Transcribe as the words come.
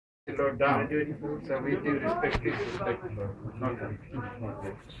or down. So we do respect this, respect not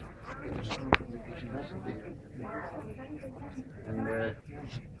and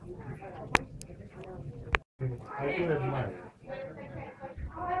I do admire.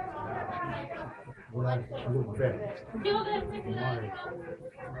 When I look back, my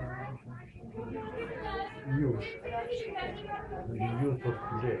youth, the youth of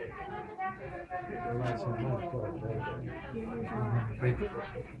today,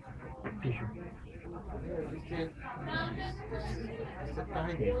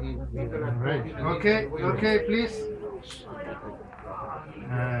 right. Okay, please.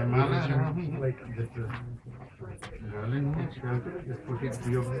 Like that. Just put it to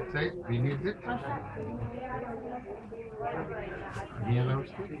your side. We need it. Any allowed?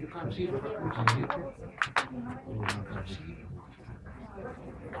 You can't see it. You can't see it. You can't see it.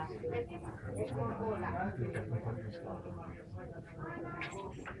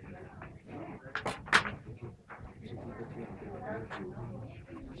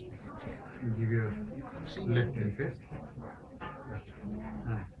 Give your left hand first.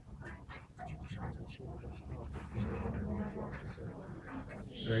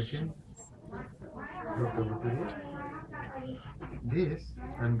 Right hand. Look over to you. This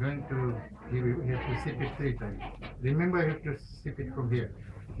I'm going to give you. You have to sip it 3 times. Remember, you have to sip it from here.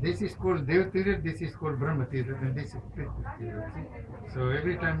 This is called Dev Tirth, this is called Brahma Tirth, and this is Prithvi Tirth. So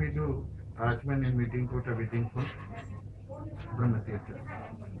every time we do Achman and meeting, Kota meeting from Brahma Tirth.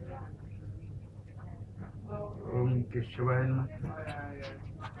 Om Keshavaya Namaha.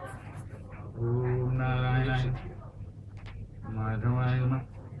 Om Narayana Madhavaya Namaha.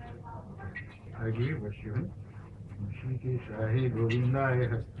 Agi Vashivan Shri Shahi Govindaya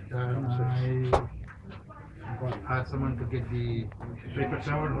Hastacharanaya. Ask someone to get the paper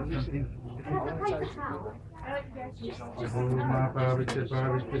towel or something. Om Pavitra Pavitra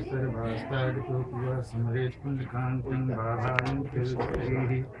Sarvastadipurva Samaret Kundakantam Bhavan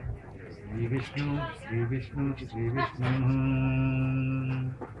Pilsari Sri Vishnu, Sri Vishnu, Sri Vishnu.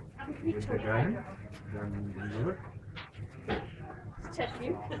 With the guy, down over.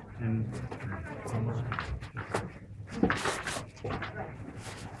 And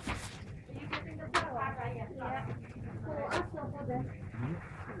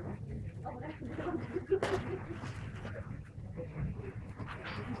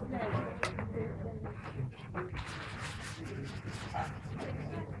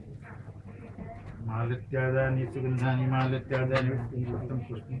Malatyadani Sugandhani Malatyadani Uttam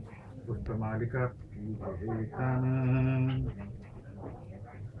Pushti Pushtamalika Vivekanam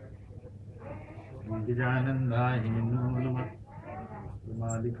Vijayanandahi Nunama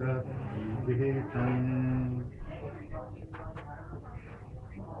Pushtamalika Vivekanam.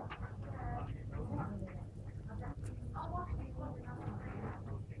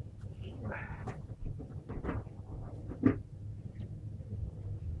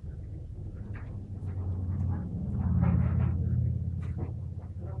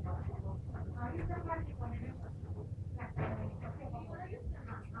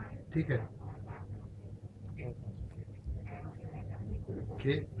 ठीक है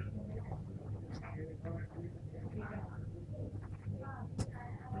okay.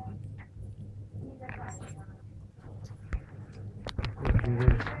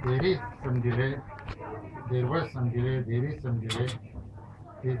 There is some delay. There was some delay. There is some delay.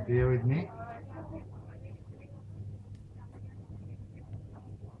 Please bear with me.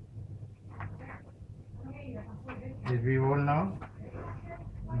 As we all know,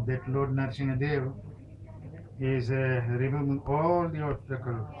 that Lord Narasimhadev is removing all the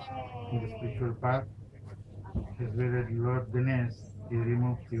obstacles in the spiritual path, as well as Lord Ganesh he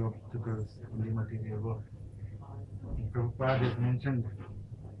removes the obstacles in the material world. Prabhupada has mentioned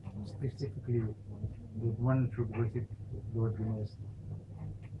specifically that one should worship Lord Ganesh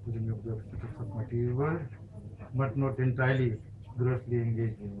to remove the obstacles of material world, but not entirely grossly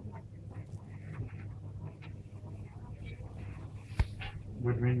engaged in it.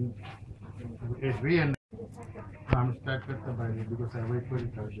 But when, as we and I'm start with the Bible because I wait for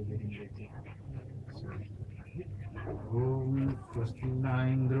it out the beginning. Om Swastina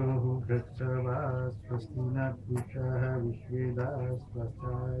Indro Gatsava Swastina Pusha Vishvedas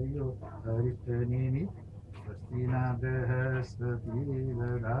Swastayo Haristanini Swastina Brahasvati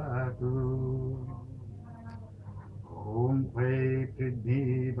Vadatu. Om Pai Pridhi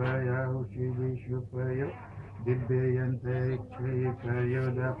Bhaya Ushivishupaya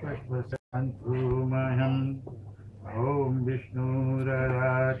Divyantarikshayoda Pashvasantumaham. Om Vishnu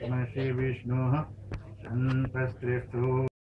Raratma Shri Vishnu Shantastriftu